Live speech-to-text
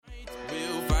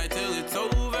fight till it's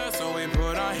over. So we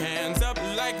put our hands up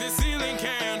like the ceiling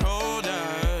can't hold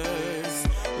us.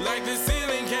 Like the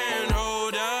ceiling can't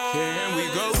hold us. Can we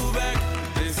go back?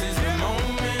 This is the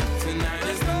moment. Tonight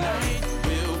is the night.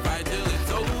 We'll fight till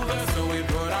it's over. So we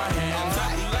put our hands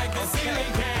up like the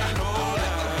ceiling can't hold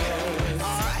us.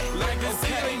 Like the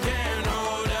ceiling can't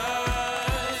hold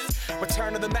us.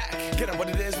 Return to the Mac. Get up what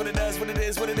it is, what it does, what it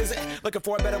is, what it isn't. Looking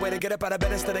for a better way to get up out of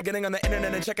bed instead of getting on the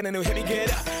internet and checking a new hit. Me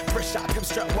get up. First shot, come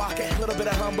strut walking. A little bit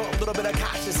of humble, a little bit of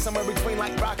cautious. Somewhere between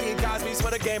like Rocky and Cosby's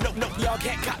for the game. Nope, y'all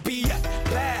can't copy yet.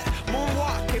 Bad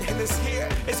moonwalking, and this here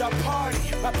is our party.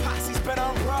 My posse's been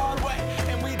on Broadway,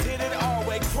 and we did it all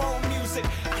way. Chrome music.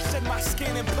 I shed my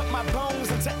skin and put my bones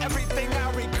into everything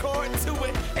I record to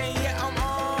it. And yeah, I'm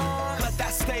on. Let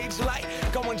that stage light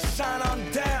go and shine on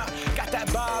down. Got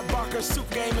that Bob Barker suit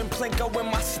game and Plinko in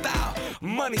my style.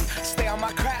 Money, stay on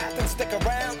my craft and stick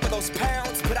around for those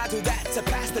pounds. But I do that to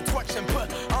pass the torch and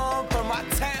put on for my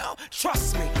town.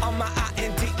 Trust me, on my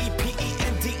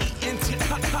INDEPENDENT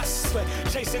hustling.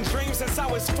 Chasing dreams since I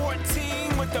was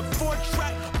 14 with the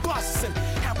 4-track bustin'.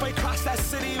 Halfway across that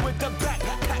city with the back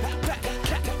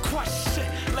question.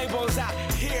 Labels out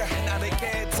here, now they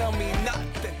can't tell me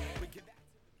nothing.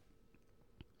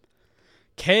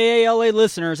 KALA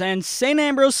listeners and St.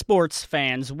 Ambrose sports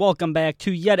fans, welcome back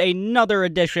to yet another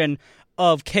edition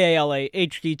of KALA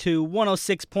HD2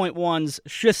 106.1's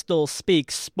Schiestel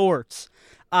Speaks Sports.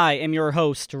 I am your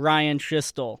host, Ryan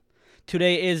Schiestel.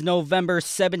 Today is November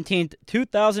 17th,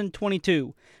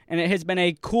 2022, and it has been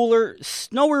a cooler,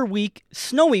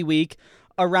 snowy week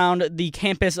around the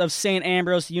campus of St.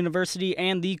 Ambrose University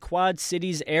and the Quad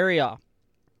Cities area.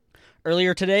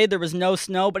 Earlier today, there was no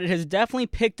snow, but it has definitely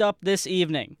picked up this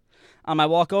evening. On my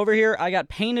walk over here, I got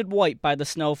painted white by the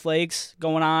snowflakes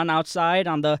going on outside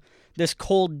on this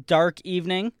cold, dark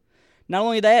evening. Not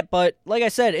only that, but like I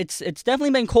said, it's definitely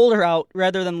been colder out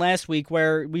rather than last week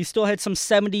where we still had some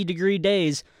 70-degree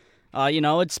days.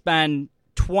 It's been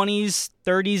 20s,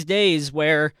 30s days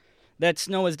where that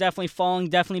snow is definitely falling,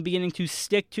 definitely beginning to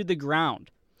stick to the ground.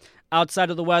 Outside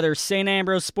of the weather, St.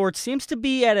 Ambrose Sports seems to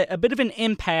be at a bit of an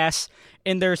impasse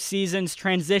in their seasons,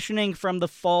 transitioning from the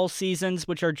fall seasons,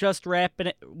 which are just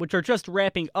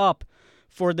wrapping up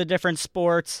for the different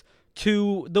sports,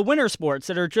 to the winter sports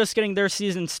that are just getting their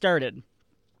season started.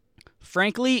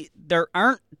 Frankly, there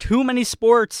aren't too many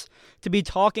sports to be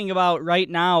talking about right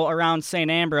now around St.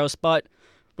 Ambrose, but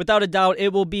without a doubt,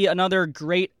 it will be another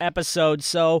great episode.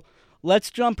 So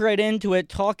let's jump right into it,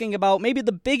 talking about maybe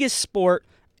the biggest sport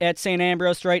at St.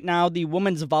 Ambrose right now, the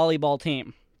women's volleyball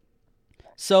team.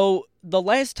 So the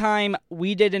last time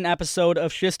we did an episode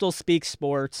of Schiestel Speaks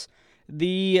Sports,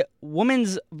 the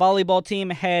women's volleyball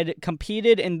team had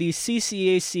competed in the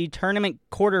CCAC tournament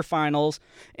quarterfinals,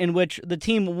 in which the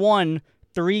team won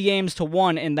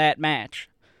 3-1 in that match.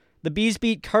 The Bees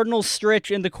beat Cardinal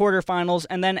Stritch in the quarterfinals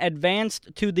and then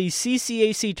advanced to the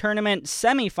CCAC tournament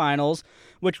semifinals,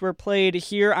 which were played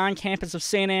here on campus of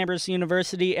St. Ambrose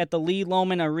University at the Lee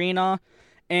Lohman Arena,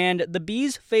 and the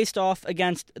Bees faced off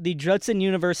against the Judson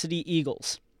University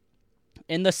Eagles.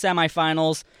 In the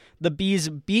semifinals, the Bees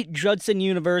beat Judson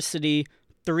University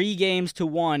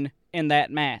 3-1 in that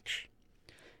match.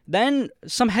 Then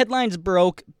some headlines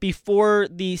broke before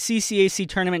the CCAC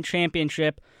tournament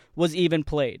championship was even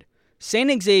played.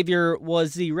 St. Xavier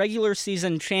was the regular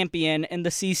season champion in the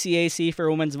CCAC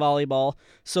for women's volleyball,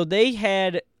 so they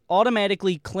had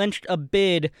automatically clinched a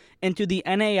bid into the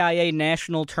NAIA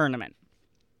National Tournament.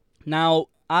 Now,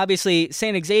 obviously,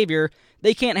 St. Xavier,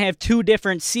 they can't have two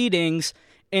different seedings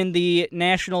in the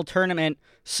national tournament,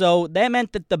 so that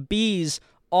meant that the Bees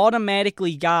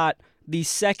automatically got the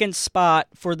second spot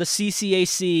for the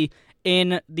CCAC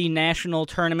in the national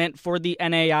tournament for the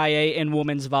NAIA in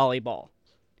women's volleyball.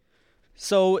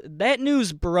 So that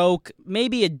news broke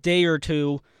maybe a day or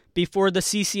two before the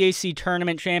CCAC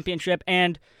tournament championship,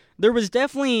 and there was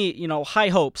definitely, high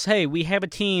hopes. Hey, we have a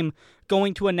team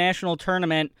going to a national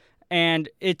tournament, and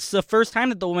it's the first time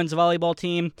that the women's volleyball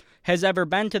team has ever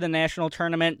been to the national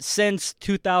tournament since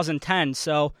 2010.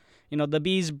 So, the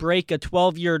Bees break a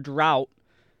 12-year drought.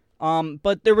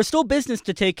 But there was still business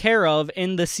to take care of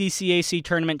in the CCAC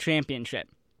tournament championship.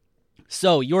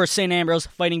 So, your St. Ambrose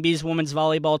Fighting Bees women's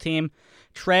volleyball team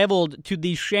traveled to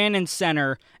the Shannon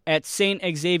Center at St.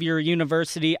 Xavier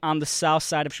University on the south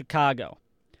side of Chicago.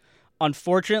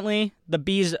 Unfortunately, the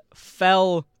Bees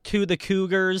fell to the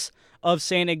Cougars of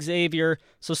St. Xavier,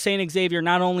 so St. Xavier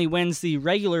not only wins the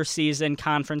regular season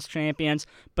conference champions,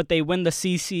 but they win the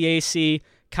CCAC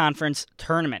conference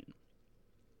tournament.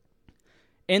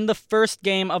 In the first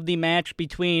game of the match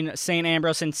between St.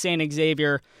 Ambrose and St.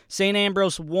 Xavier, St.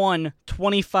 Ambrose won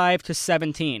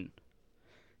 25-17.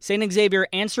 St. Xavier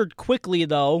answered quickly,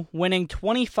 though, winning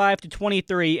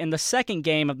 25-23 in the second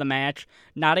game of the match,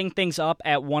 knotting things up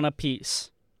at 1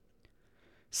 apiece.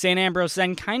 St. Ambrose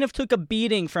then kind of took a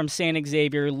beating from St.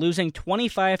 Xavier, losing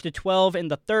 25-12 in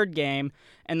the third game,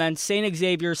 and then St.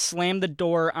 Xavier slammed the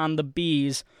door on the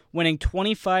Bees, winning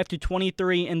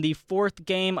 25-23 in the fourth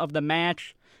game of the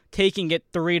match, taking it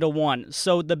 3-1.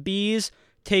 So the Bees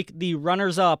take the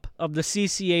runners-up of the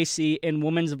CCAC in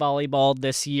women's volleyball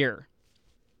this year.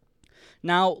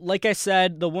 Now, like I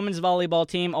said, the women's volleyball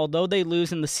team, although they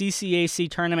lose in the CCAC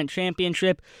Tournament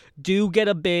Championship, do get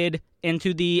a bid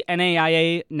into the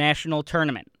NAIA National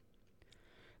Tournament.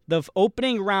 The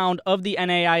opening round of the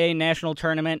NAIA National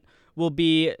Tournament will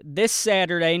be this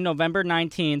Saturday, November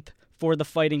 19th, for the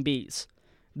Fighting Bees.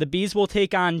 The Bees will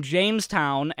take on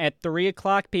Jamestown at 3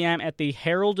 o'clock p.m. at the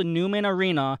Harold Newman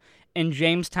Arena in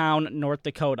Jamestown, North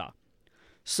Dakota.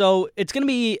 So it's going to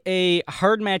be a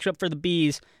hard matchup for the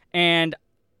Bees, and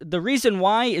the reason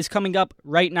why is coming up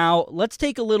right now. Let's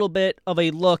take a little bit of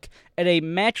a look at a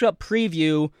matchup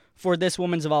preview for this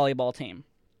women's volleyball team.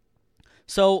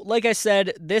 So, like I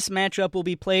said, this matchup will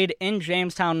be played in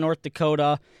Jamestown, North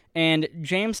Dakota, and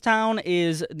Jamestown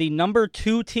is the number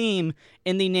 2 team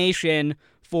in the nation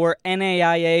for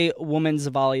NAIA women's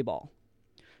volleyball.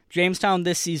 Jamestown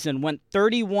this season went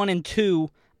 31-2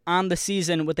 on the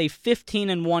season with a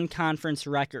 15-1 conference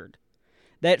record.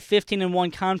 That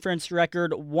 15-1 conference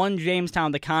record won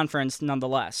Jamestown the conference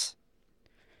nonetheless.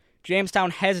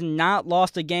 Jamestown has not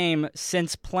lost a game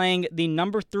since playing the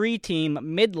number 3 team,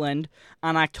 Midland,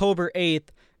 on October 8th,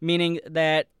 meaning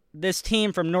that this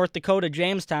team from North Dakota,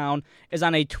 Jamestown, is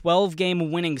on a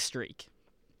 12-game winning streak.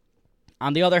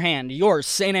 On the other hand, your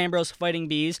St. Ambrose Fighting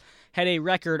Bees had a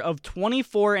record of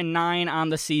 24-9 on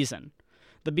the season.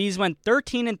 The Bees went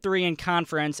 13-3 in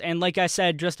conference, and like I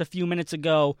said just a few minutes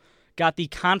ago, got the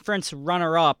conference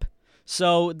runner-up.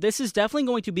 So this is definitely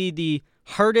going to be the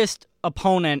hardest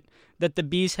opponent that the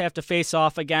Bees have to face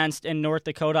off against in North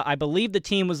Dakota. I believe the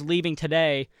team was leaving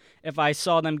today, if I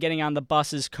saw them getting on the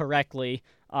buses correctly.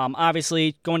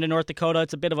 Obviously, going to North Dakota,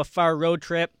 it's a bit of a far road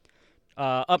trip.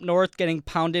 Up north, getting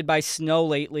pounded by snow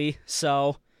lately,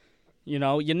 so, you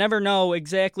never know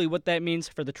exactly what that means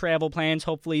for the travel plans.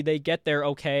 Hopefully they get there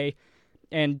okay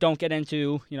and don't get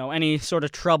into, any sort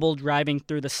of trouble driving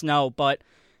through the snow. But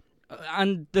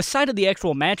on the side of the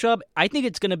actual matchup, I think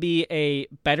it's going to be a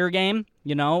better game.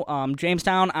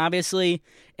 Jamestown, obviously,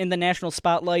 in the national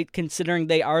spotlight, considering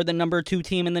they are the number 2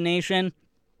 team in the nation.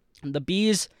 The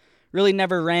Bees really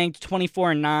never ranked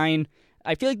 24-9.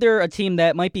 I feel like they're a team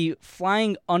that might be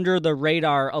flying under the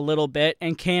radar a little bit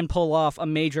and can pull off a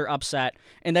major upset.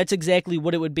 And that's exactly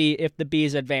what it would be if the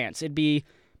Bees advance. It'd be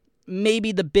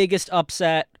maybe the biggest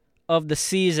upset of the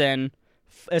season,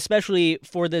 especially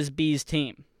for this Bees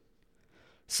team.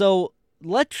 So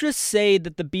let's just say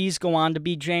that the Bees go on to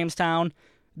beat Jamestown.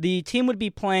 The team would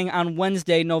be playing on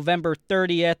Wednesday, November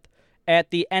 30th,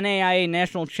 at the NAIA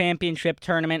National Championship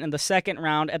Tournament in the second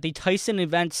round at the Tyson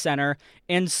Events Center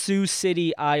in Sioux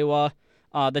City, Iowa.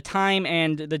 The time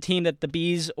and the team that the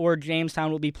Bees or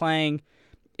Jamestown will be playing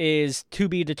is to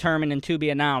be determined and to be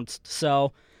announced.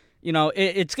 So,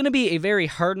 it's going to be a very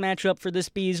hard matchup for this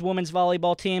Bees women's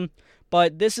volleyball team,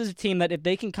 but this is a team that if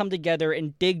they can come together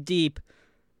and dig deep,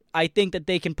 I think that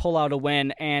they can pull out a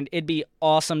win, and it'd be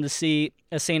awesome to see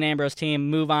a St. Ambrose team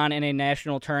move on in a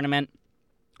national tournament.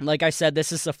 Like I said,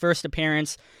 this is the first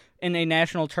appearance in a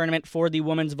national tournament for the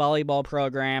women's volleyball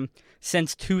program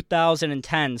since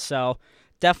 2010. So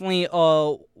definitely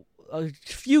a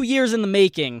few years in the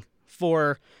making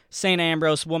for St.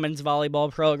 Ambrose women's volleyball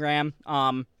program.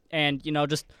 And,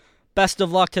 just best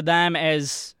of luck to them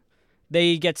as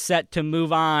they get set to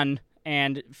move on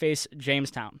and face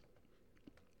Jamestown.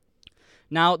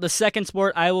 Now, the second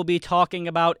sport I will be talking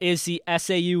about is the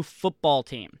SAU football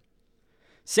team.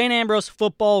 St. Ambrose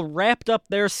football wrapped up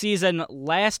their season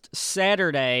last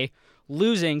Saturday,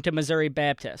 losing to Missouri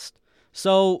Baptist.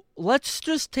 So let's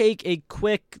just take a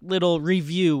quick little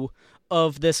review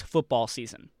of this football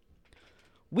season.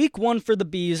 Week 1 for the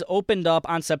Bees opened up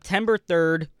on September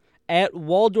 3rd at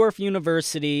Waldorf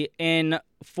University in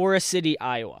Forest City,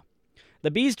 Iowa.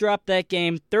 The Bees dropped that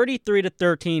game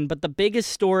 33-13, but the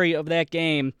biggest story of that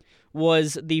game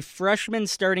was the freshman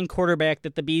starting quarterback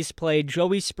that the Bees played,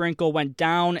 Joey Sprinkle, went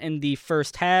down in the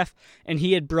first half, and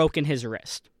he had broken his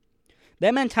wrist.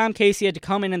 That meant Tom Casey had to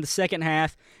come in the second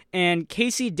half, and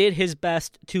Casey did his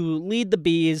best to lead the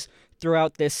Bees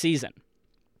throughout this season.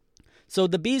 So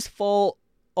the Bees fall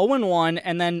 0-1,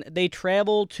 and then they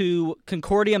travel to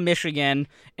Concordia, Michigan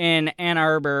in Ann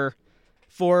Arbor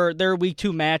for their Week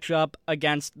 2 matchup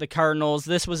against the Cardinals.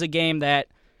 This was a game that,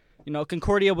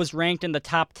 Concordia was ranked in the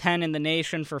top 10 in the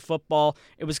nation for football.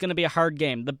 It was going to be a hard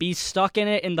game. The Bees stuck in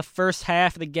it in the first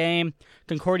half of the game.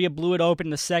 Concordia blew it open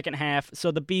in the second half,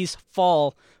 so the Bees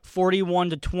fall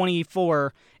 41-24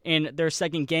 in their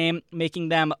second game, making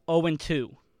them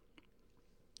 0-2.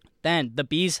 Then the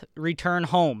Bees return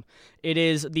home. It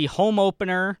is the home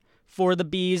opener for the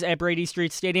Bees at Brady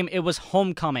Street Stadium. It was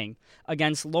homecoming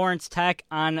against Lawrence Tech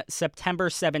on September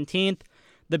 17th.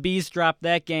 The Bees dropped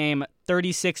that game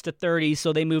 36-30,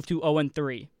 so they moved to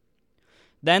 0-3.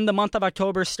 Then the month of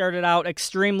October started out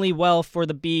extremely well for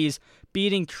the Bees,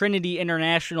 beating Trinity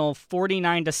International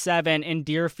 49-7 in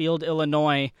Deerfield,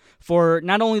 Illinois, for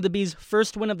not only the Bees'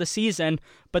 first win of the season,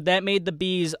 but that made the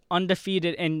Bees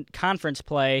undefeated in conference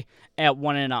play at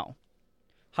 1-0.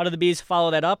 How do the Bees follow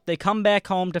that up? They come back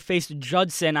home to face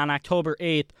Judson on October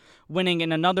 8th, winning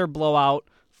in another blowout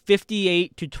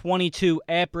 58-22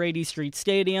 at Brady Street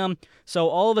Stadium. So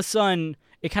all of a sudden,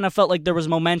 it kind of felt like there was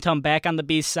momentum back on the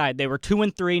Bees' side. They were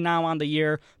 2-3 now on the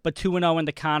year, but 2-0 in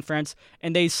the conference,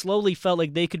 and they slowly felt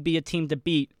like they could be a team to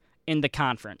beat in the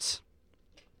conference.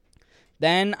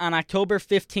 Then on October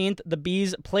 15th, the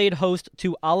Bees played host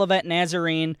to Olivet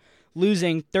Nazarene,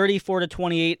 losing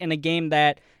 34-28 in a game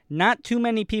that not too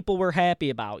many people were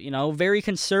happy about. Very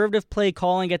conservative play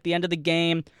calling at the end of the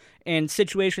game, and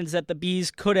situations that the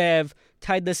Bees could have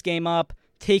tied this game up,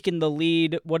 taken the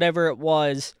lead, whatever it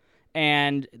was,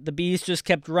 and the Bees just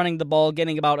kept running the ball,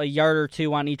 getting about a yard or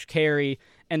two on each carry,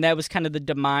 and that was kind of the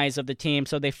demise of the team,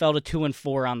 so they fell to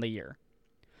 2-4 on the year.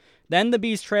 Then the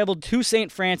Bees traveled to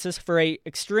St. Francis for a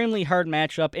extremely hard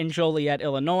matchup in Joliet,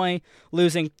 Illinois,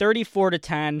 losing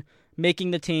 34-10, making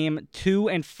the team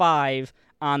 2-5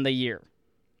 on the year.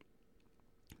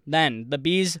 Then the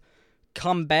Bees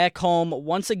come back home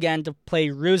once again to play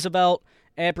Roosevelt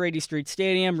at Brady Street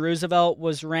Stadium. Roosevelt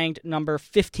was ranked number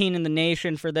 15 in the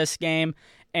nation for this game,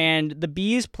 and the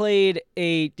Bees played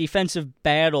a defensive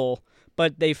battle,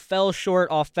 but they fell short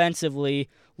offensively,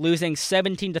 losing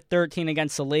 17-13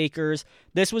 against the Lakers.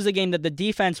 This was a game that the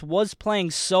defense was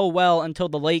playing so well until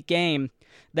the late game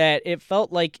that it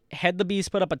felt like had the Bees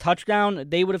put up a touchdown,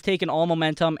 they would have taken all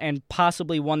momentum and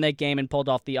possibly won that game and pulled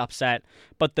off the upset,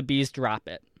 but the Bees drop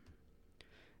it.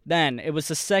 Then, it was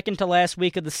the second to last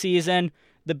week of the season.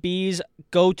 The Bees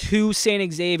go to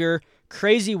St. Xavier.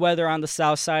 Crazy weather on the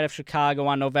south side of Chicago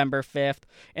on November 5th,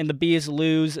 and the Bees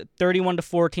lose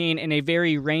 31-14 in a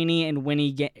very rainy and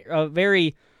windy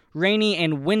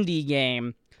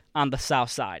game on the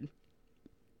south side.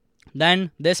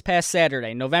 Then, this past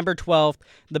Saturday, November 12th,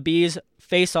 the Bees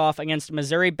face off against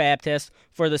Missouri Baptist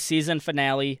for the season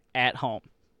finale at home.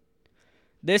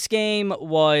 This game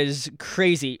was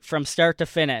crazy from start to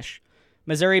finish.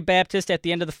 Missouri Baptist at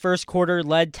the end of the first quarter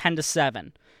led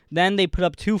 10-7. Then they put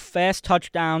up two fast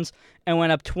touchdowns and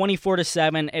went up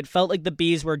 24-7. It felt like the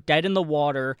Bees were dead in the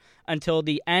water until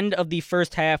the end of the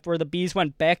first half, where the Bees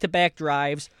went back-to-back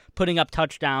drives, putting up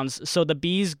touchdowns. So the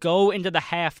Bees go into the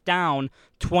half down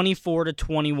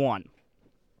 24-21.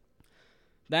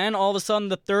 Then all of a sudden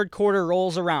the third quarter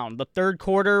rolls around. The third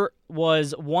quarter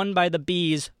was won by the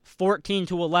Bees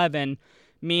 14-11,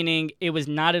 meaning it was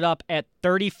knotted up at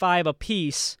 35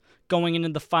 apiece going into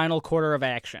the final quarter of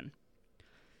action.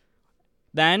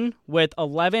 Then, with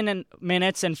 11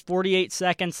 minutes and 48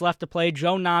 seconds left to play,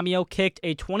 Joe Namio kicked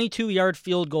a 22-yard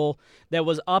field goal that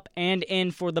was up and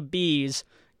in for the Bees,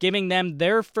 giving them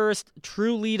their first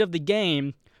true lead of the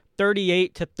game,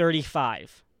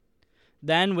 38-35.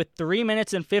 Then, with 3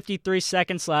 minutes and 53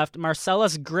 seconds left,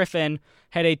 Marcellus Griffin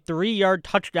had a 3-yard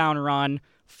touchdown run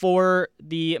for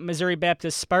the Missouri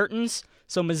Baptist Spartans,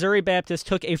 so Missouri Baptist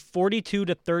took a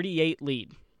 42-38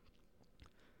 lead.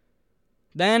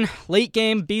 Then, late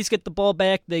game, Bees get the ball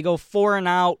back, they go 4 and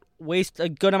out, waste a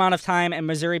good amount of time, and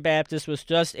Missouri Baptist was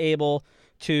just able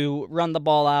to run the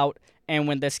ball out and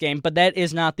win this game. But that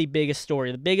is not the biggest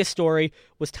story. The biggest story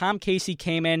was Tom Casey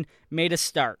came in, made a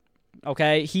start.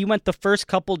 Okay, he went the first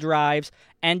couple drives,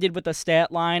 ended with a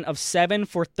stat line of 7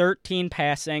 for 13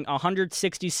 passing,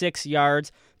 166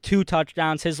 yards, 2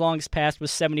 touchdowns. His longest pass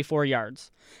was 74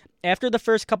 yards. After the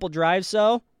first couple drives,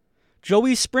 though,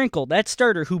 Joey Sprinkle, that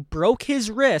starter who broke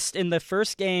his wrist in the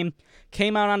first game,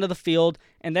 came out onto the field,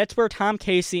 and that's where Tom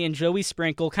Casey and Joey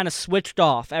Sprinkle kind of switched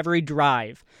off every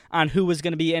drive on who was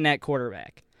going to be in at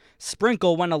quarterback.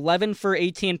 Sprinkle went 11 for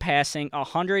 18 passing,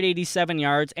 187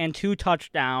 yards, and 2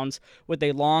 touchdowns with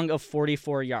a long of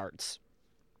 44 yards.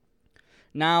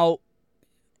 Now,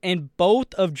 in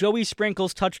both of Joey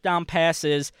Sprinkle's touchdown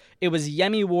passes, it was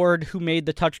Yemi Ward who made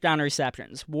the touchdown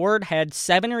receptions. Ward had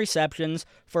 7 receptions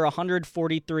for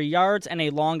 143 yards and a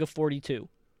long of 42.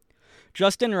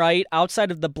 Justin Wright,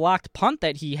 outside of the blocked punt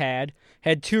that he had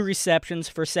 2 receptions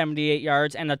for 78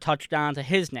 yards and a touchdown to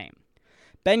his name.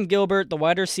 Ben Gilbert, the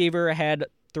wide receiver, had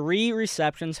 3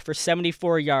 receptions for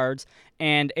 74 yards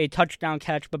and a touchdown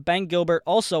catch, but Ben Gilbert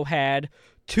also had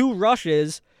 2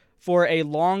 rushes for a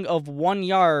long of 1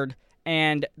 yard,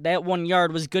 and that 1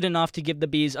 yard was good enough to give the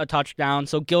Bees a touchdown.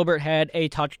 So Gilbert had a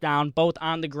touchdown both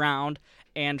on the ground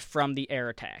and from the air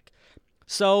attack.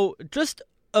 So just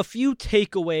a few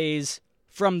takeaways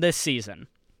from this season.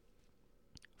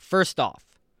 First off,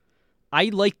 I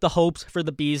like the hopes for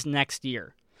the Bees next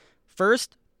year.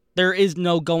 First, there is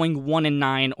no going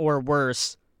 1-9 or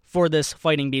worse for this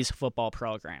Fighting Bees football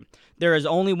program. There is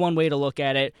only one way to look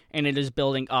at it, and it is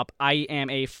building up. I am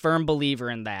a firm believer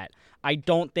in that. I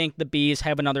don't think the Bees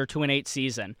have another 2-8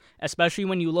 season, especially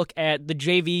when you look at the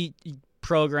JV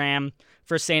program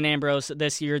for St. Ambrose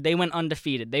this year. They went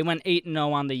undefeated. They went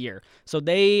 8-0 on the year. So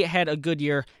they had a good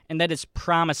year, and that is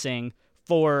promising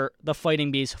for the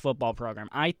Fighting Bees football program.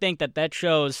 I think that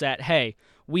shows that, hey,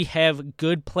 we have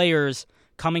good players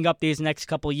coming up these next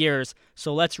couple years,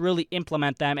 so let's really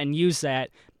implement them and use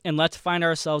that, and let's find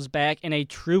ourselves back in a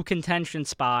true contention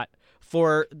spot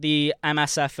for the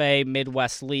MSFA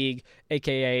Midwest League,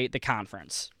 aka the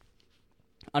conference.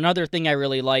 Another thing I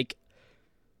really like,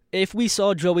 if we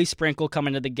saw Joey Sprinkle come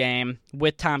into the game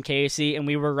with Tom Casey and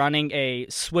we were running a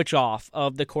switch off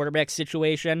of the quarterback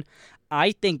situation,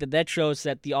 I think that shows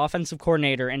that the offensive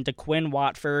coordinator and DeQuinn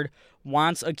Watford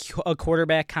wants a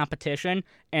quarterback competition,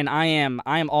 and I am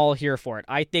all here for it.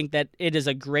 I think that it is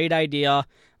a great idea.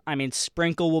 I mean,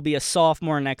 Sprinkle will be a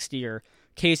sophomore next year.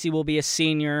 Casey will be a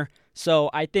senior. So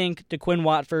I think DeQuinn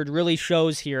Watford really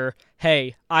shows here,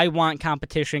 hey, I want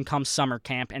competition come summer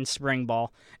camp and spring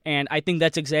ball. And I think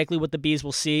that's exactly what the Bees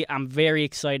will see. I'm very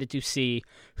excited to see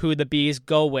who the Bees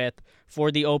go with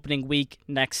for the opening week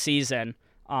next season.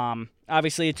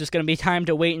 Obviously, it's just going to be time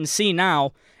to wait and see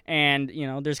now. And,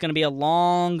 there's going to be a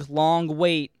long, long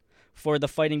wait for the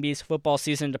Fighting Bees football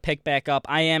season to pick back up.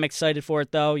 I am excited for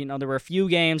it, though. There were a few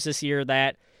games this year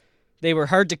that they were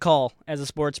hard to call as a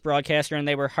sports broadcaster, and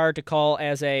they were hard to call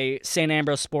as a St.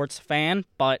 Ambrose sports fan.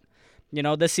 But,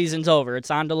 this season's over.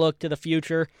 It's on to look to the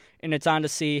future, and it's on to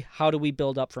see how do we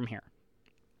build up from here.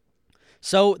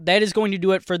 So that is going to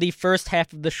do it for the first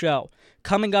half of the show.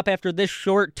 Coming up after this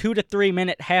short 2 to 3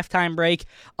 minute halftime break,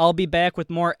 I'll be back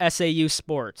with more SAU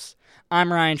sports.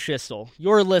 I'm Ryan Schiestel.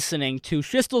 You're listening to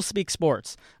Schiestel Speaks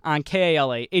Sports on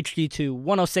KALA HD2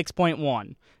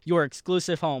 106.1, your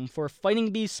exclusive home for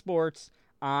Fighting Bees sports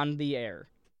on the air.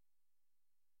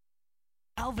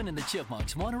 Alvin and the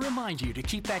Chipmunks want to remind you to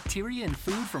keep bacteria in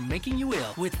food from making you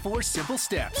ill with 4 simple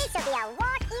steps. This will be a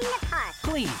walk in the park.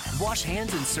 Clean. Wash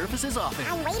hands and surfaces often.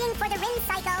 I'm waiting for the rinse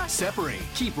cycle. Separate.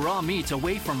 Keep raw meats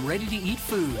away from ready-to-eat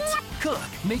foods. Yep. Cook.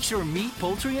 Make sure meat,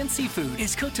 poultry, and seafood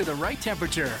is cooked to the right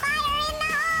temperature. Fire in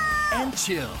the hole! And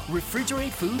chill.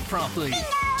 Refrigerate food promptly. Bingo!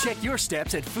 Check your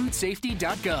steps at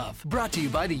foodsafety.gov. Brought to you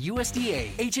by the USDA,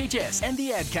 HHS, and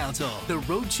the Ad Council. The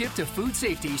road trip to food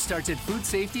safety starts at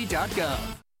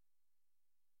foodsafety.gov.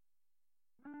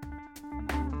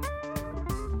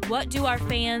 What do our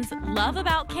fans love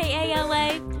about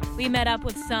KALA? We met up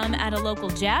with some at a local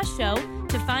jazz show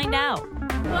to find out.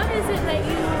 What is it that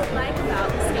you like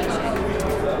about the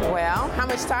station? Well, how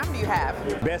much time do you have?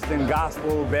 Best in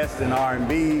gospel, best in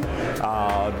R&B,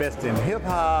 best in hip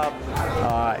hop,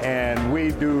 and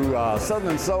we do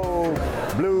Southern soul,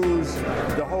 blues,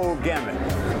 the whole gamut.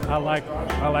 I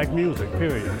like music,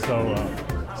 period.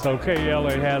 So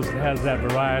KALA has that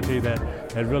variety that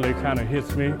really kind of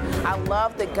hits me. I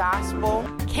love the gospel.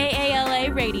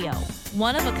 KALA Radio,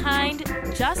 one of a kind,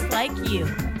 just like you.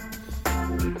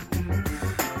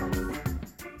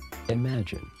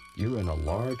 Imagine you're in a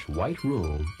large white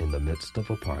room in the midst of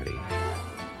a party.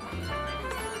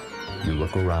 You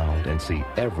look around and see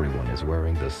everyone is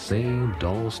wearing the same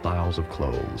dull styles of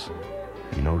clothes.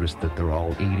 You notice that they're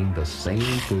all eating the same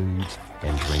foods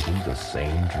and drinking the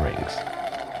same drinks.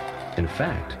 In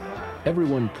fact,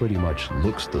 everyone pretty much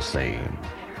looks the same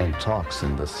and talks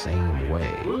in the same way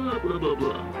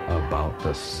about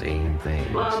the same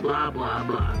things.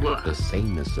 The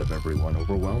sameness of everyone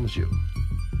overwhelms you,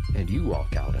 and you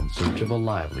walk out in search of a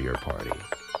livelier party.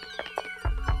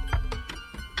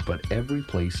 But every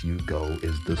place you go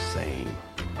is the same.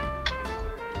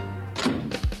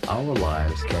 Our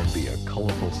lives can be a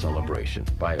colorful celebration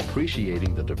by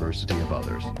appreciating the diversity of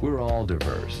others. We're all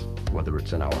diverse, whether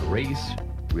it's in our race,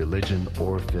 religion,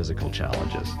 or physical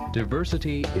challenges.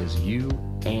 Diversity is you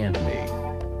and me.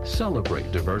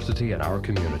 Celebrate diversity in our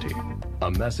community.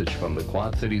 A message from the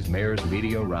Quad Cities Mayor's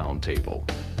Media Roundtable.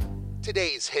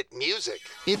 Today's hit music.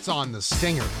 It's on The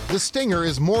Stinger. The Stinger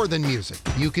is more than music.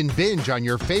 You can binge on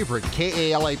your favorite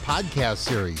KALA podcast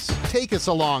series. Take us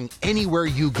along anywhere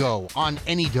you go on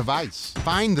any device.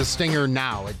 Find The Stinger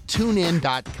now at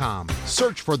tunein.com.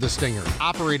 Search for The Stinger,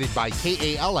 operated by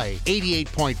KALA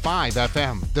 88.5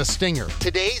 FM. The Stinger.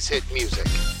 Today's hit music.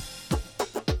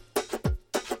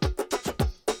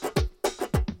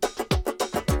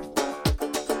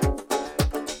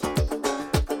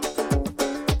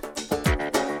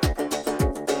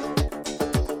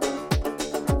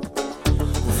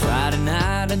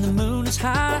 And the moon is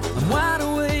high, I'm wide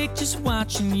awake just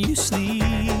watching you sleep.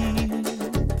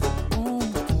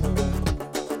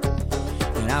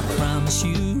 And I promise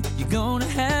you, you're gonna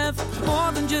have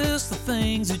more than just the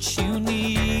things that you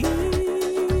need.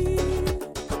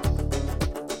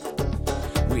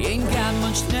 We ain't got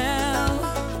much now,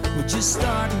 we're just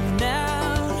starting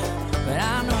out, but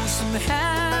I know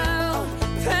somehow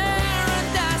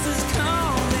paradise is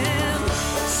coming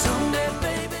someday,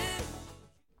 baby.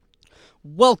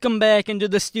 Welcome back into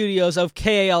the studios of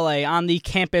KALA on the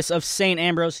campus of St.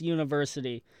 Ambrose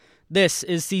University. This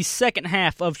is the second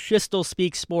half of Schiestel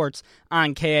Speaks Sports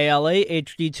on KALA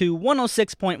HD2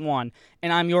 106.1,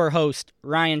 and I'm your host,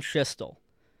 Ryan Schiestel.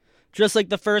 Just like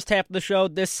the first half of the show,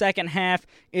 this second half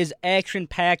is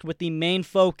action-packed with the main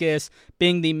focus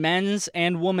being the men's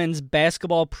and women's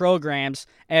basketball programs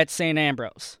at St.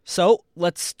 Ambrose. So,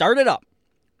 let's start it up.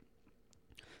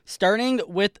 Starting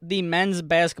with the men's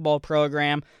basketball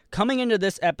program, coming into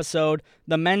this episode,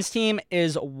 the men's team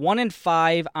is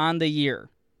 1-5 on the year.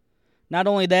 Not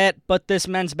only that, but this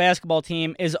men's basketball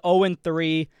team is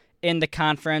 0-3 in the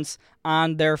conference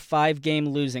on their 5-game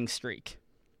losing streak.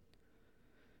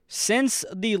 Since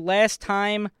the last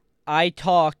time I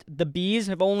talked, the Bees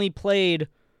have only played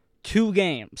 2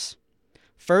 games.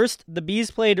 First, the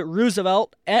Bees played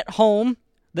Roosevelt at home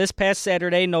this past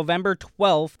Saturday, November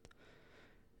 12th,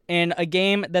 in a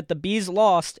game that the Bees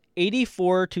lost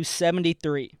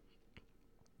 84-73.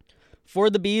 For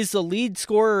the Bees, the lead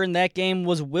scorer in that game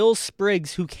was Will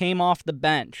Spriggs, who came off the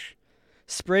bench.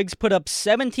 Spriggs put up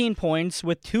 17 points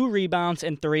with 2 rebounds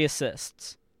and 3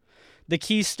 assists. The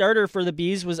key starter for the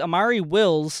Bees was Amari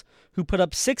Wills, who put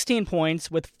up 16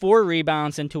 points with 4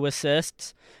 rebounds and 2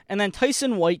 assists, and then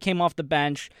Tyson White came off the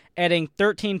bench, adding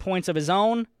 13 points of his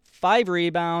own, 5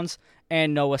 rebounds,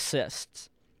 and no assists.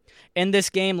 In this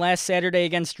game last Saturday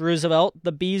against Roosevelt,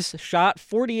 the Bees shot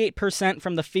 48%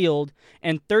 from the field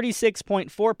and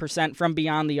 36.4% from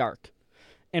beyond the arc.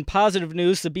 In positive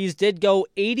news, the Bees did go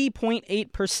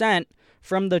 80.8%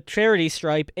 from the charity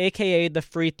stripe, aka the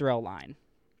free throw line.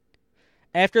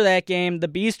 After that game, the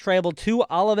Bees traveled to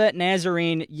Olivet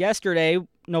Nazarene yesterday,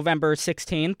 November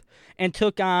 16th, and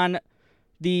took on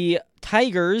the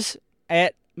Tigers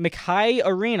at McKay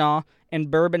Arena in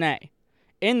Bourbonnais.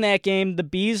 In that game, the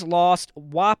Bees lost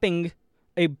by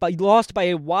a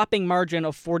whopping margin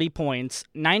of 40 points,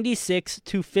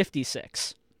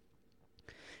 96-56.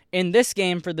 In this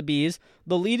game for the Bees,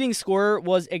 the leading scorer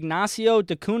was Ignacio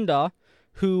Dacunda,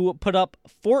 who put up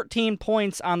 14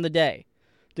 points on the day.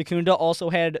 Dacunda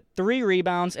also had 3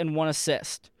 rebounds and 1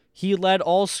 assist. He led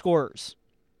all scorers.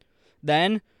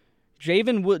 Then,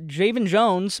 Javen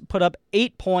Jones put up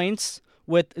 8 points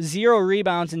with 0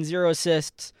 rebounds and 0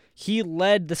 assists. He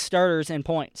led the starters in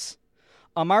points.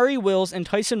 Amari Wills and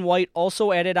Tyson White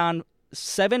also added on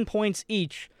 7 points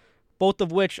each, both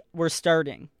of which were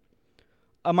starting.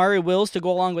 Amari Wills, to go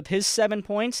along with his 7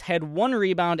 points, had 1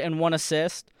 rebound and 1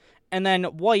 assist, and then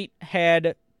White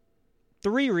had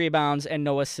 3 rebounds and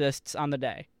no assists on the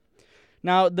day.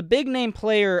 Now, the big-name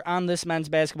player on this men's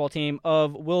basketball team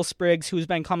of Will Spriggs, who's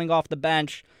been coming off the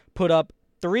bench, put up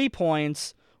 3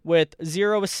 points with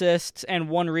 0 assists and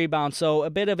 1 rebound, so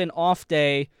a bit of an off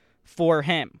day for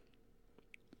him.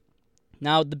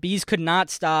 Now, the Bees could not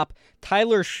stop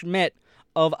Tyler Schmidt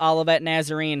of Olivet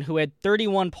Nazarene, who had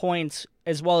 31 points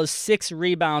as well as 6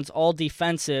 rebounds, all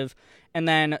defensive, and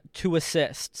then 2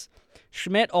 assists.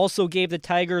 Schmidt also gave the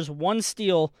Tigers 1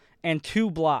 steal and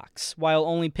 2 blocks, while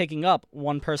only picking up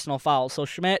 1 personal foul. So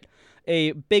Schmidt,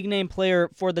 a big-name player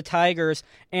for the Tigers,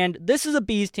 and this is a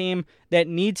Bees team that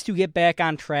needs to get back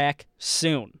on track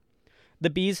soon. The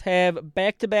Bees have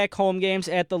back-to-back home games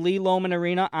at the Lee Lohman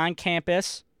Arena on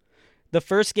campus. The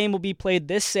first game will be played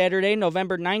this Saturday,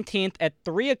 November 19th at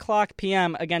 3 o'clock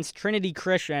p.m. against Trinity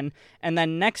Christian, and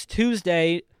then next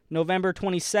Tuesday, November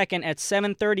 22nd at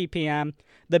 7:30 p.m.,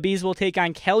 the Bees will take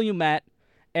on Calumet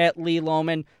at Lee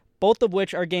Lohman. both of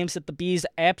which are games that the Bees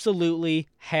absolutely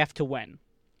have to win.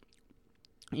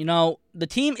 You know, the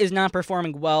team is not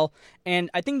performing well, and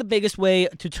I think the biggest way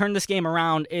to turn this game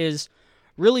around is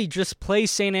really just play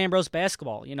St. Ambrose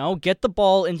basketball. You know, get the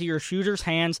ball into your shooters'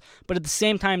 hands, but at the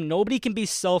same time, nobody can be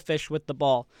selfish with the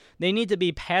ball. They need to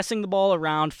be passing the ball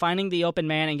around, finding the open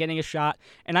man, and getting a shot.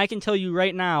 And I can tell you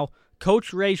right now,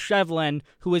 Coach Ray Shevlin,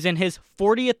 who is in his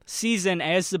 40th season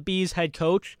as the Bees head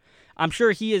coach, I'm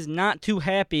sure he is not too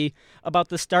happy about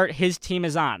the start his team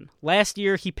is on. Last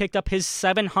year, he picked up his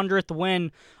 700th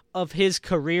win of his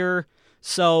career.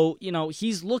 So, you know,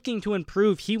 he's looking to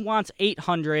improve. He wants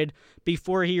 800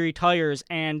 before he retires.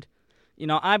 And, you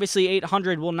know, obviously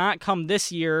 800 will not come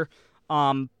this year.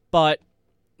 But,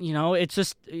 you know, it's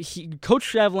just Coach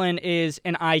Shevlin is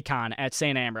an icon at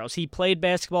St. Ambrose. He played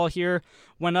basketball here,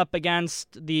 went up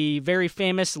against the very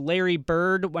famous Larry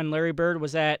Bird when Larry Bird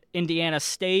was at Indiana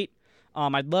State.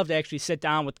 I'd love to actually sit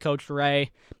down with Coach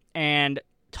Ray and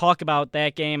talk about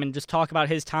that game and just talk about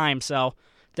his time. So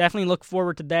definitely look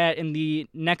forward to that in the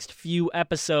next few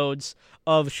episodes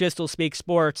of Schiestel Speaks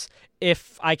Sports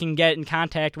if I can get in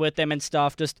contact with him and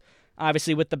stuff. Just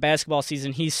obviously with the basketball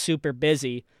season, he's super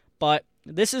busy. But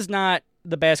this is not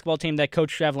the basketball team that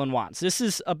Coach Shevlin wants. This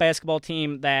is a basketball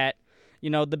team that, you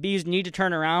know, the Bees need to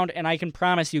turn around, and I can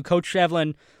promise you Coach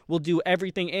Shevlin will do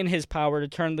everything in his power to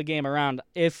turn the game around.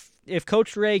 If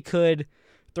Coach Ray could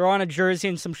throw on a jersey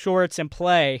and some shorts and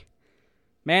play,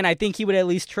 man, I think he would at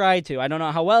least try to. I don't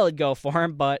know how well it'd go for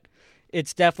him, but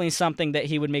it's definitely something that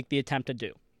he would make the attempt to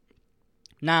do.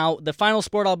 Now, the final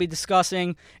sport I'll be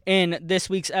discussing in this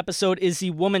week's episode is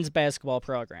the women's basketball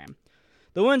program.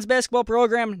 The women's basketball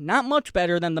program, not much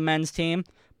better than the men's team,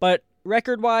 but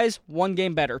record-wise, one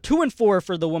game better. 2-4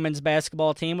 for the women's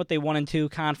basketball team with a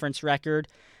 1-2 conference record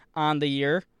on the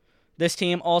year. This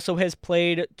team also has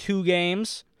played 2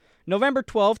 games. November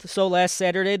 12th, so last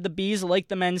Saturday, the Bees, like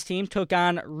the men's team, took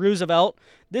on Roosevelt,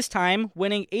 this time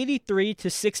winning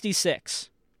 83-66.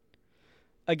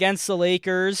 Against the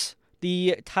Lakers,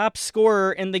 the top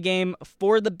scorer in the game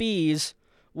for the Bees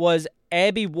was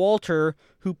Abby Walter,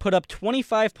 who put up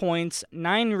 25 points,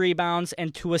 9 rebounds,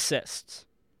 and 2 assists.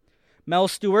 Mel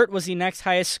Stewart was the next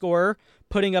highest scorer,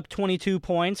 putting up 22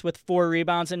 points with 4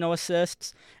 rebounds and no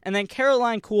assists. And then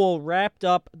Caroline Kuhl wrapped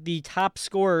up the top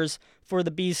scorers for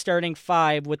the Bees starting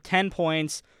 5 with 10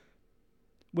 points,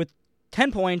 1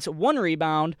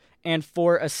 rebound, and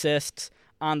 4 assists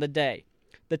on the day.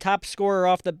 The top scorer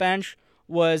off the bench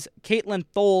was Caitlin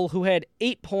Thole, who had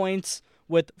 8 points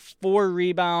with 4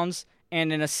 rebounds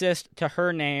and an assist to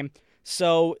her name.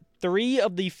 So 3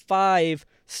 of the 5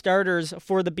 starters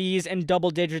for the Bees in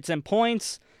double digits in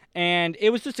points, and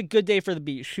it was just a good day for the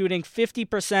Bees, shooting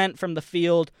 50% from the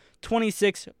field,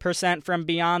 26% from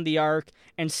beyond the arc,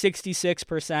 and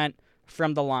 66%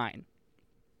 from the line.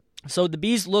 So the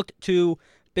Bees looked to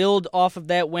build off of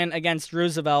that win against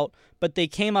Roosevelt, but they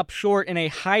came up short in a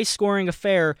high-scoring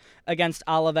affair against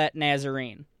Olivet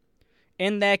Nazarene.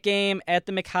 In that game at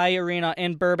the McKay Arena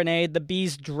in Bourbonnais, the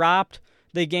Bees dropped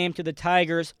the game to the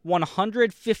Tigers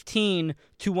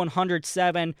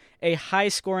 115-107, a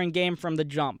high-scoring game from the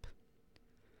jump.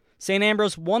 St.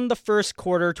 Ambrose won the first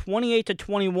quarter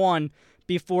 28-21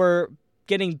 before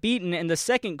getting beaten in the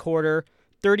second quarter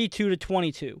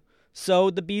 32-22. So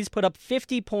the Bees put up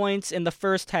 50 points in the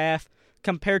first half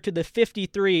compared to the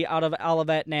 53 out of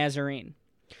Olivet Nazarene.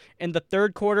 In the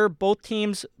third quarter, both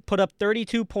teams put up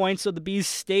 32 points, so the Bees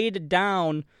stayed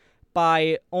down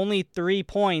by only 3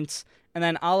 points, and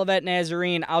then Olivet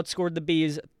Nazarene outscored the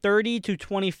Bees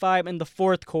 30-25 in the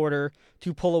fourth quarter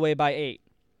to pull away by 8.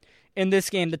 In this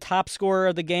game, the top scorer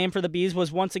of the game for the Bees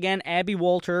was once again Abby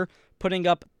Walter, putting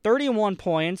up 31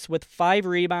 points with 5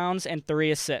 rebounds and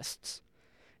 3 assists.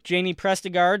 Janie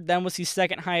Prestegard then was the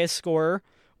second highest scorer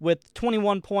with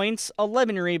 21 points,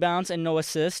 11 rebounds, and no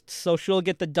assists, so she'll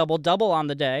get the double-double on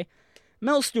the day.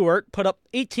 Mel Stewart put up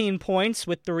 18 points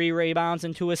with 3 rebounds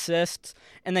and 2 assists,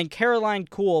 and then Caroline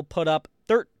Kuhl put up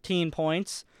 13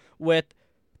 points with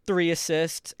 3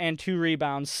 assists and 2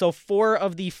 rebounds. So 4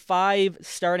 of the 5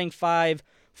 starting 5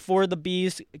 for the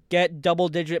Bees get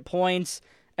double-digit points.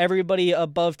 Everybody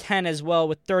above 10 as well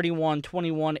with 31,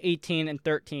 21, 18, and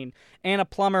 13. Anna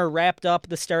Plummer wrapped up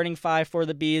the starting 5 for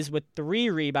the Bees with 3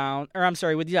 rebounds,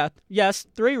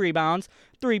 3 rebounds,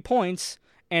 3 points,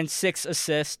 and 6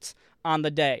 assists on the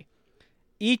day.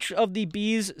 Each of the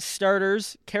Bees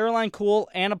starters, Caroline Kuhl,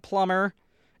 Anna Plummer,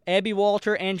 Abby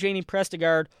Walter, and Janie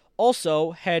Prestegard,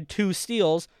 also had 2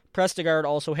 steals. Prestegard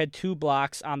also had 2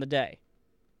 blocks on the day.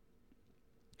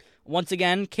 Once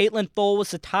again, Caitlin Thole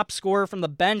was the top scorer from the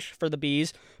bench for the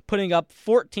Bees, putting up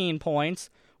 14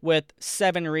 points with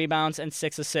 7 rebounds and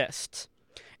 6 assists.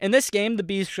 In this game, the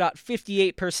Bees shot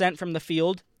 58% from the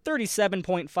field,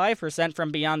 37.5%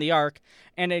 from beyond the arc,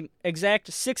 and an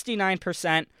exact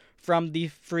 69% from the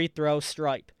free throw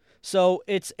stripe. So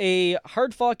it's a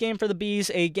hard-fought game for the Bees,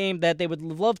 a game that they would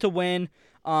love to win,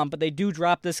 but they do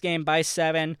drop this game by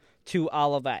 7 to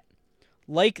Olivet.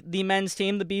 Like the men's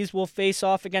team, the Bees will face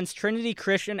off against Trinity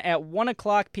Christian at 1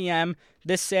 o'clock p.m.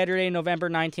 this Saturday, November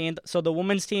 19th. So the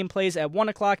women's team plays at 1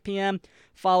 o'clock p.m.,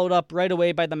 followed up right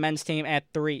away by the men's team at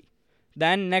 3.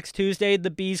 Then, next Tuesday, the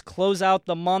Bees close out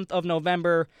the month of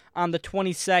November on the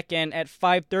 22nd at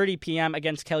 5:30 p.m.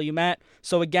 against Calumet.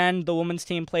 So again, the women's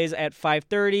team plays at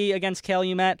 5:30 against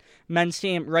Calumet, men's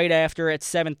team right after at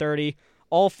 7:30.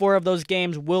 All 4 of those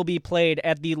games will be played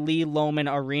at the Lee Lohman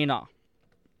Arena.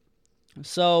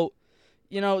 So,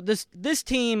 this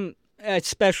team,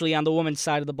 especially on the women's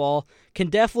side of the ball, can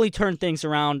definitely turn things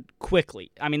around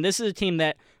quickly. I mean, this is a team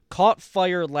that caught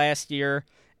fire last year,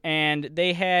 and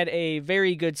they had a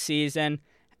very good season,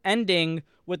 ending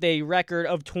with a record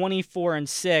of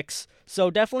 24-6.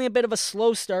 So definitely a bit of a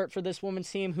slow start for this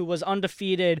women's team, who was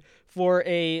undefeated for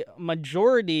a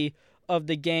majority of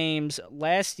the games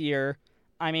last year.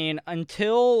 I mean,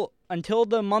 until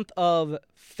the month of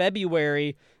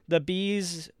February, the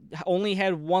Bees only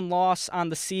had 1 loss on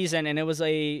the season, and it was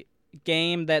a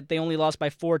game that they only lost by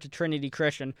 4 to Trinity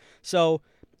Christian. So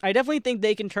I definitely think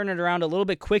they can turn it around a little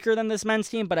bit quicker than this men's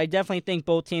team, but I definitely think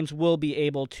both teams will be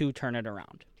able to turn it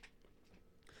around.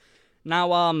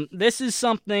 Now, this is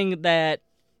something that,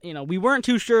 we weren't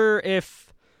too sure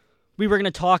if we were going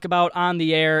to talk about on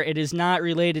the air. It is not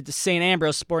related to St.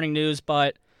 Ambrose sporting news,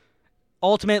 but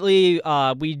ultimately,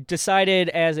 we decided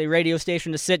as a radio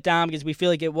station to sit down because we feel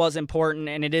like it was important,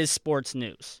 and it is sports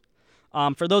news.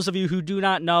 For those of you who do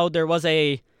not know, there was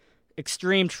a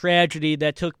extreme tragedy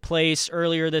that took place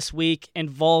earlier this week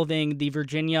involving the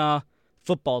Virginia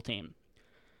football team.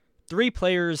 3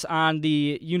 players on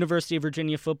the University of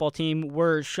Virginia football team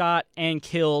were shot and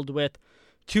killed, with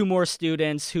 2 more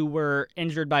students who were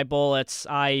injured by bullets.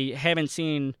 I haven't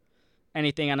seen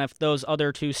anything on if those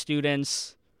other 2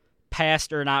 students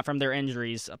passed or not from their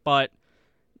injuries, but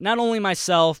not only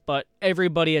myself, but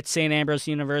everybody at St. Ambrose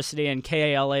University and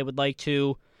KALA would like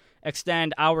to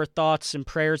extend our thoughts and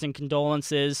prayers and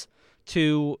condolences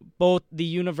to both the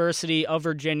University of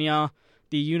Virginia,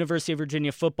 the University of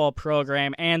Virginia football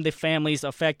program, and the families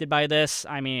affected by this.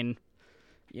 I mean,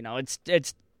 it's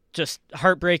just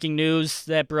heartbreaking news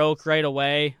that broke right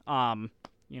away.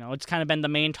 It's kind of been the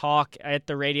main talk at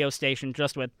the radio station,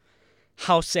 just with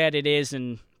how sad it is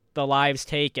and the lives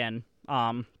taken.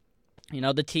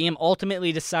 The team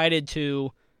ultimately decided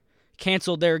to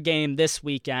cancel their game this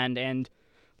weekend, and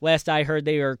last I heard,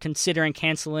 they are considering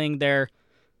canceling their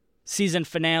season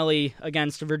finale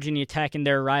against Virginia Tech in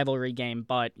their rivalry game.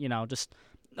 But, just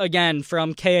again,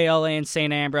 from KALA and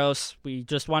St. Ambrose, we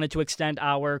just wanted to extend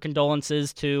our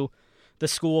condolences to the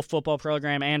school football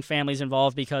program and families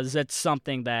involved, because it's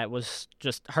something that was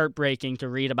just heartbreaking to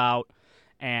read about.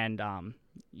 And,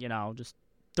 just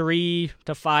 3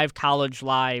 to 5 college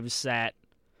lives that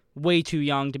way too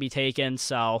young to be taken.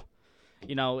 So,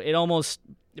 it almost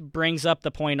brings up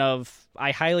the point of,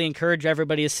 I highly encourage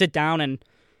everybody to sit down and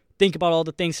think about all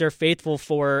the things they're faithful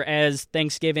for as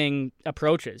Thanksgiving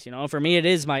approaches. For me,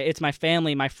 it's my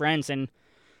family, my friends, and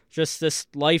just this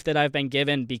life that I've been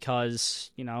given,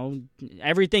 because,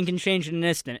 everything can change in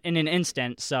an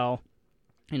instant. So,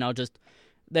 just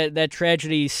that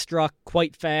tragedy struck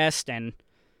quite fast, and,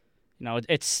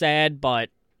 it's sad, but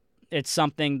it's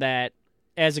something that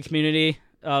as a community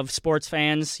of sports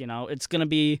fans, it's going to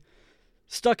be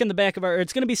stuck in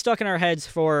our heads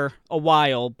for a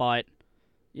while, but,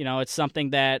 it's something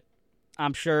that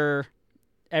I'm sure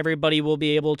everybody will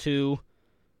be able to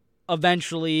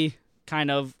eventually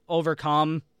kind of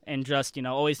overcome, and just,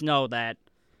 always know that,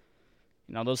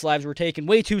 those lives were taken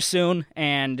way too soon,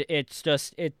 and it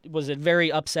was a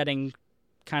very upsetting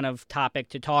kind of topic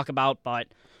to talk about, but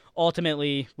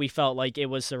ultimately we felt like it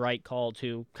was the right call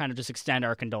to kind of just extend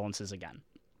our condolences again.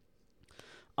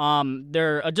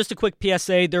 Just a quick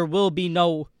PSA, there will be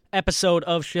no episode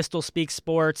of Schiestel Speaks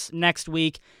Sports next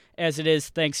week, as it is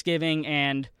Thanksgiving,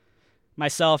 and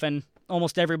myself and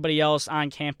almost everybody else on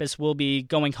campus will be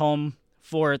going home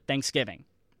for Thanksgiving.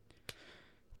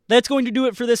 That's going to do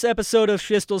it for this episode of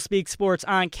Schiestel Speaks Sports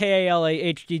on KALA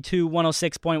HD2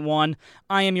 106.1.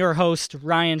 I am your host,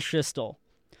 Ryan Schiestel.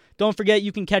 Don't forget,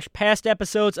 you can catch past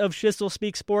episodes of Schiestel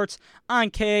Speaks Sports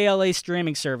on KALA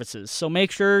streaming services, so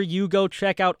make sure you go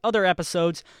check out other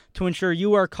episodes to ensure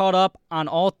you are caught up on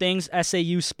all things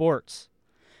SAU sports.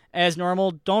 As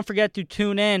normal, don't forget to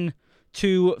tune in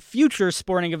to future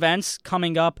sporting events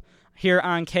coming up here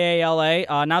on KALA.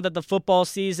 Now that the football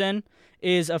season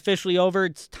is officially over,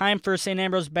 it's time for St.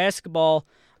 Ambrose basketball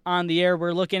on the air.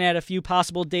 We're looking at a few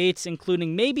possible dates,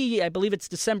 including maybe, I believe it's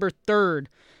December 3rd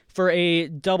for a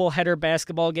doubleheader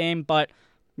basketball game, but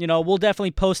we'll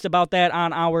definitely post about that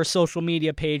on our social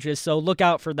media pages, so look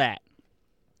out for that.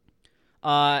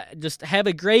 Just have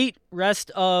a great rest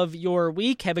of your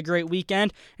week, have a great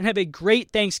weekend, and have a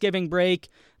great Thanksgiving break.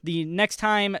 The next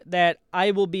time that I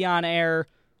will be on air,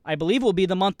 I believe, will be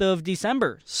the month of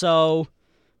December. So,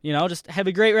 just have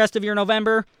a great rest of your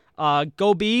November.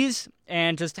 Go Bees,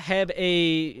 and just have have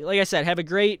a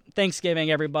great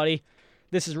Thanksgiving, everybody.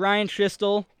 This is Ryan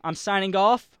Schiestel. I'm signing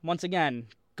off. Once again,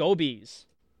 go Bees.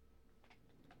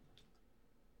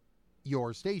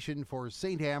 Your station for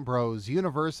St. Ambrose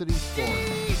University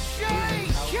Sports.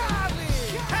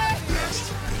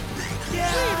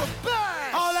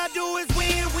 All I do is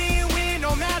win,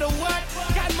 no matter what.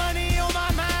 Got money on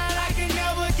my mind, I can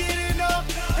never get enough.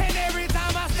 And every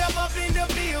time I step up in the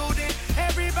building,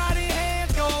 everybody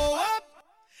hands go up,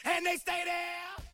 and they stay there.